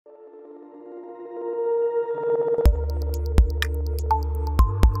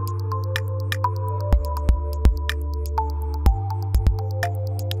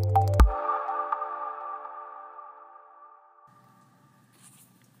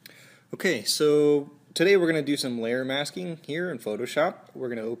Okay, so today we're going to do some layer masking here in Photoshop. We're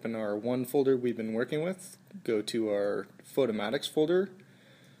going to open our one folder we've been working with, go to our Photomatics folder,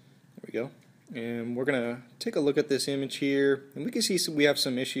 there we go, and we're going to take a look at this image here, and we can see we have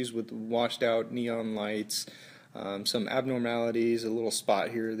some issues with washed out neon lights, some abnormalities, a little spot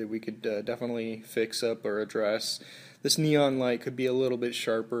here that we could definitely fix up or address. This neon light could be a little bit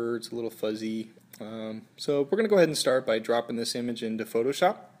sharper, it's a little fuzzy, so we're going to go ahead and start by dropping this image into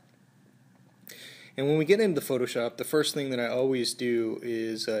Photoshop. And when we get into Photoshop, the first thing that I always do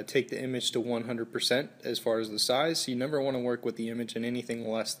is take the image to 100% as far as the size. So you never want to work with the image in anything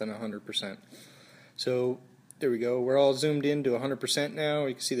less than 100%. So there we go. We're all zoomed in to 100% now.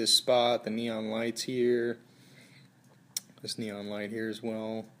 You can see this spot, the neon lights here, this neon light here as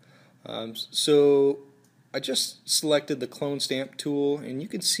well. So I just selected the clone stamp tool, and you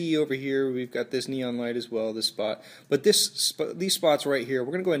can see over here we've got this neon light as well, this spot. But these spots right here,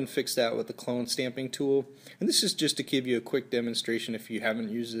 we're going to go ahead and fix that with the clone stamping tool. And this is just to give you a quick demonstration if you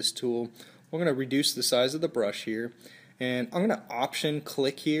haven't used this tool. We're going to reduce the size of the brush here, and I'm going to option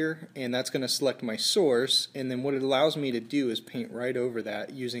click here, and that's going to select my source, and then what it allows me to do is paint right over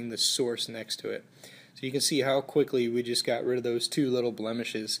that using the source next to it. So you can see how quickly we just got rid of those two little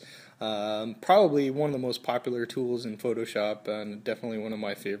blemishes. Probably one of the most popular tools in Photoshop, and definitely one of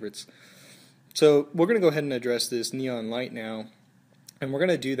my favorites. So we're going to go ahead and address this neon light now, and we're going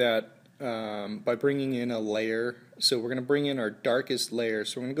to do that by bringing in a layer. So we're going to bring in our darkest layer.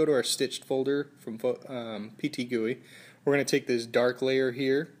 So we're going to go to our stitched folder from PT GUI. We're going to take this dark layer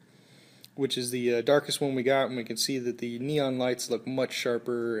here, which is the darkest one we got, and we can see that the neon lights look much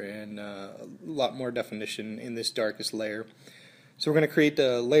sharper and a lot more definition in this darkest layer. So we're going to create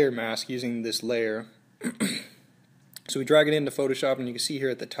the layer mask using this layer. So we drag it into Photoshop, and you can see here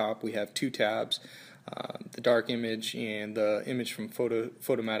at the top we have two tabs, the dark image and the image from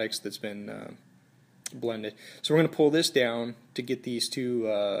Photomatics that's been blended. So we're going to pull this down to get these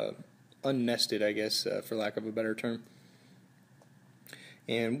two unnested, I guess, for lack of a better term.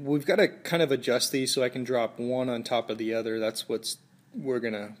 And we've got to kind of adjust these so I can drop one on top of the other. That's what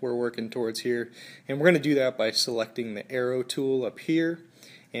we're working towards here. And we're going to do that by selecting the arrow tool up here.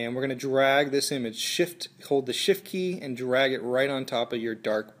 And we're going to drag this image, hold the shift key and drag it right on top of your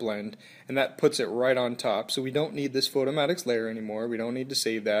dark blend. And that puts it right on top. So we don't need this Photomatics layer anymore. We don't need to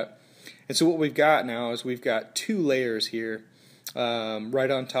save that. And so what we've got now is we've got two layers here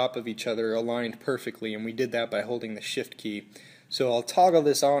right on top of each other, aligned perfectly. And we did that by holding the shift key. So I'll toggle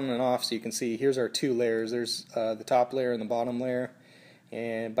this on and off so you can see here's our two layers. There's the top layer and the bottom layer.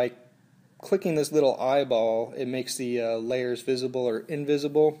 And by clicking this little eyeball, it makes the layers visible or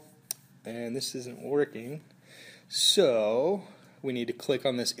invisible. And this isn't working. So we need to click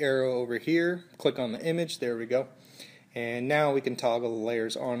on this arrow over here, click on the image, there we go. And now we can toggle the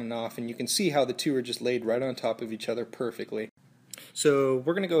layers on and off, and you can see how the two are just laid right on top of each other perfectly. So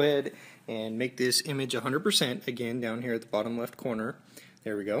we're going to go ahead and make this image 100% again down here at the bottom left corner.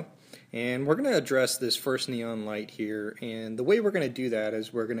 There we go. And we're going to address this first neon light here, and the way we're going to do that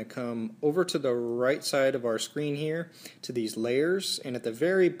is we're going to come over to the right side of our screen here to these layers, and at the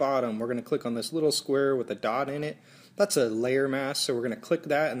very bottom we're going to click on this little square with a dot in it. That's a layer mask, so we're going to click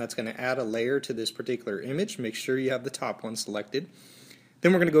that, and that's going to add a layer to this particular image. Make sure you have the top one selected.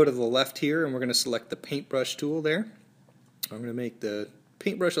 Then we're going to go to the left here, and we're going to select the paintbrush tool there. I'm going to make the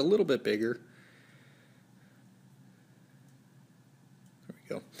paintbrush a little bit bigger. There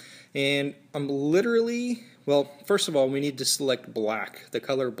we go. And I'm literally, well, first of all, we need to select black. The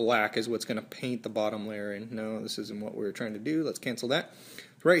color black is what's going to paint the bottom layer in. No, this isn't what we're trying to do. Let's cancel that.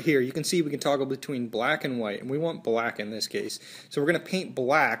 Right here, you can see we can toggle between black and white, and we want black in this case. So we're going to paint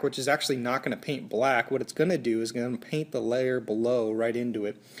black, which is actually not going to paint black. What it's going to do is going to paint the layer below right into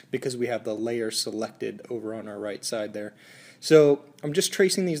it because we have the layer selected over on our right side there. So I'm just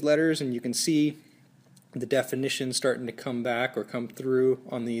tracing these letters, and you can see the definition starting to come back or come through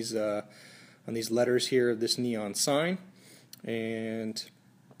on these letters here of this neon sign. And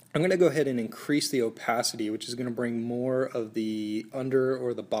I'm going to go ahead and increase the opacity, which is going to bring more of the under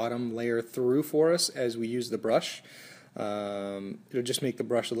or the bottom layer through for us as we use the brush. It'll just make the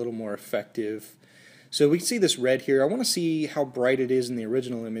brush a little more effective. So we can see this red here. I want to see how bright it is in the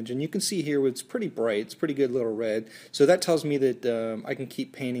original image, and you can see here it's pretty bright. It's pretty good little red. So that tells me that I can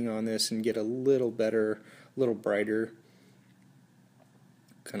keep painting on this and get a little better, a little brighter,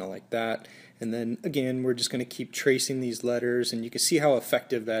 kind of like that. And then again, we're just going to keep tracing these letters, and you can see how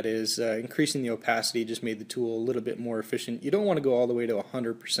effective that is. Increasing the opacity just made the tool a little bit more efficient. You don't want to go all the way to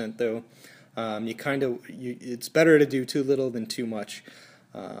 100% though. It's better to do too little than too much.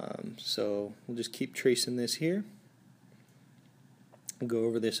 So we'll just keep tracing this here. We'll go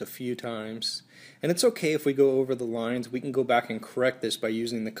over this a few times. And it's okay if we go over the lines. We can go back and correct this by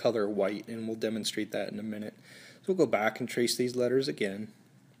using the color white, and we'll demonstrate that in a minute. So we'll go back and trace these letters again,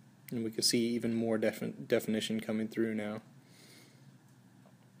 and we can see even more definition coming through now.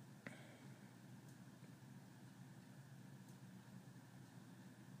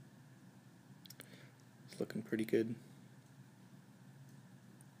 It's looking pretty good.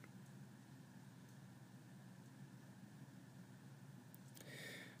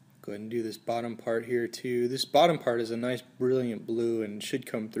 Go ahead and do this bottom part here too. This bottom part is a nice brilliant blue and should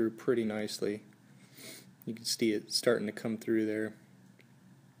come through pretty nicely. You can see it starting to come through there.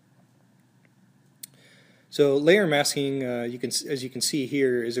 So layer masking, as you can see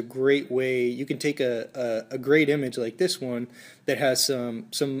here, is a great way. You can take a great image like this one that has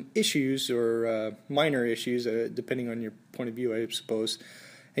some issues or minor issues, depending on your point of view, I suppose,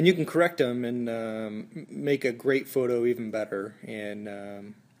 and you can correct them and make a great photo even better.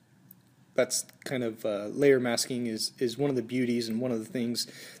 And that's kind of layer masking is one of the beauties and one of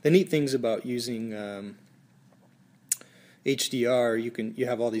the neat things about using HDR. You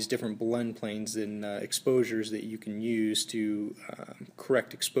have all these different blend planes and exposures that you can use to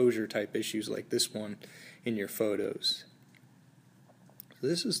correct exposure type issues like this one in your photos. So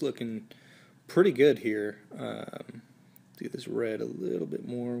this is looking pretty good here. Do this red a little bit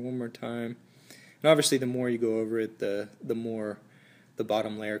more, one more time. And obviously the more you go over it, the more the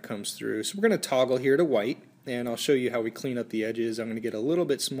bottom layer comes through. So we're going to toggle here to white, and I'll show you how we clean up the edges. I'm going to get a little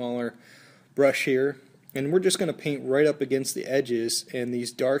bit smaller brush here, and we're just going to paint right up against the edges, and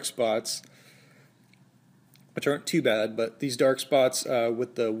these dark spots, which aren't too bad, but these dark spots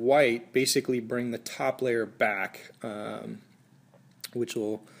with the white basically bring the top layer back, which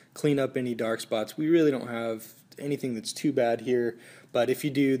will clean up any dark spots. We really don't have anything that's too bad here, but if you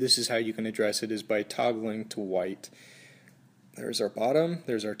do, this is how you can address it, is by toggling to white. There's our bottom,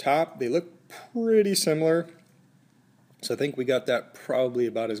 there's our top. They look pretty similar, so I think we got that probably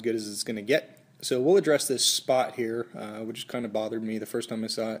about as good as it's going to get. So we'll address this spot here, which kind of bothered me the first time I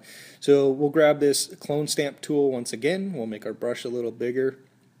saw it. So we'll grab this clone stamp tool once again. We'll make our brush a little bigger,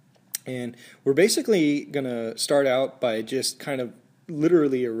 and we're basically going to start out by just kind of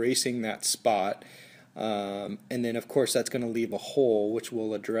literally erasing that spot, and then of course that's going to leave a hole, which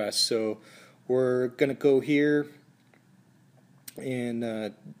we'll address. So we're going to go here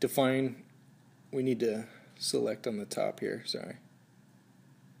and define. We need to select on the top here, sorry.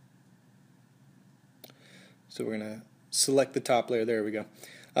 So we're going to select the top layer, there we go.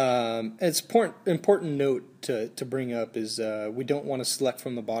 It's important note to bring up is we don't want to select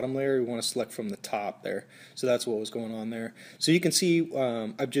from the bottom layer, we want to select from the top there. So that's what was going on there. So you can see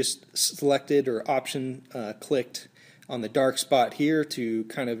I've just selected or option clicked on the dark spot here to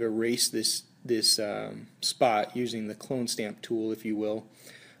kind of erase this spot using the clone stamp tool, if you will.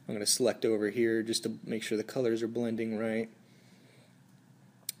 I'm going to select over here just to make sure the colors are blending right,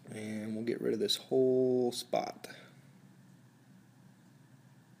 and we'll get rid of this whole spot.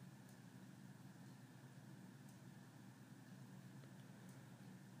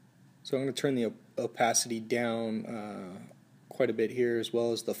 So I'm going to turn the opacity down quite a bit here, as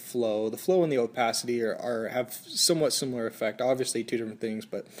well as the flow. The flow and the opacity have somewhat similar effect. Obviously two different things,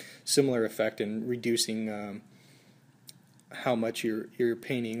 but similar effect in reducing how much you're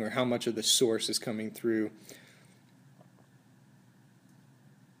painting or how much of the source is coming through.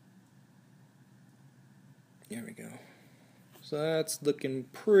 There we go. So that's looking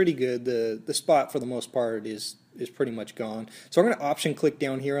pretty good. The spot for the most part is pretty much gone. So I'm going to option click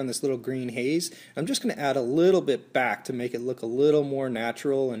down here on this little green haze. I'm just going to add a little bit back to make it look a little more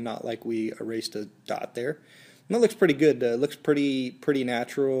natural and not like we erased a dot there. And that looks pretty good. It looks pretty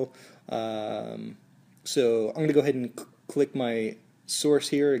natural. So I'm going to go ahead and click my source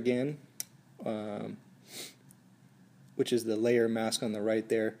here again, which is the layer mask on the right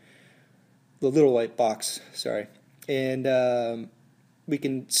there. The little white box, sorry. And we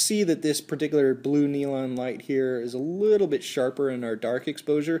can see that this particular blue neon light here is a little bit sharper in our dark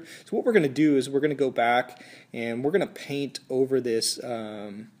exposure. So what we're going to do is we're going to go back and we're going to paint over this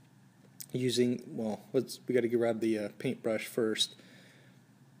using, well, we got to grab the paintbrush first.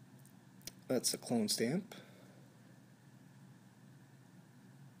 That's a clone stamp.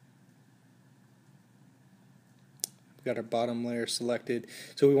 We've got our bottom layer selected.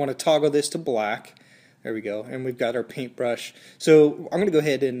 So we want to toggle this to black. There we go. And we've got our paintbrush. So I'm going to go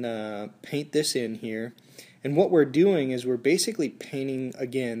ahead and paint this in here. And what we're doing is we're basically painting,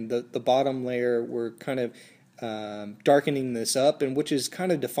 again, the bottom layer. We're kind of darkening this up, and which is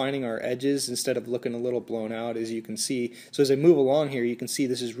kind of defining our edges instead of looking a little blown out, as you can see. So as I move along here, you can see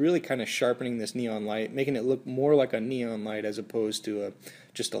this is really kind of sharpening this neon light, making it look more like a neon light as opposed to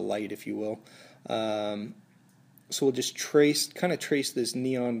just a light, if you will. So we'll just kind of trace this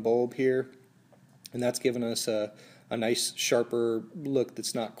neon bulb here, and that's given us a nice sharper look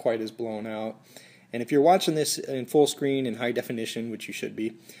that's not quite as blown out. And if you're watching this in full screen in high definition, which you should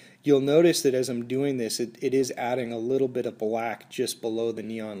be, you'll notice that as I'm doing this, it is adding a little bit of black just below the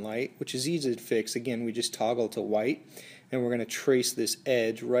neon light, which is easy to fix. Again, we just toggle to white, and we're going to trace this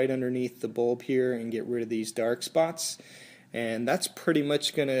edge right underneath the bulb here and get rid of these dark spots. And that's pretty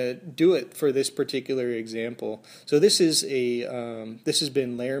much going to do it for this particular example. So this is this has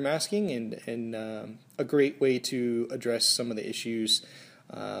been layer masking, and a great way to address some of the issues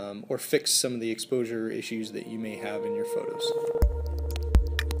or fix some of the exposure issues that you may have in your photos.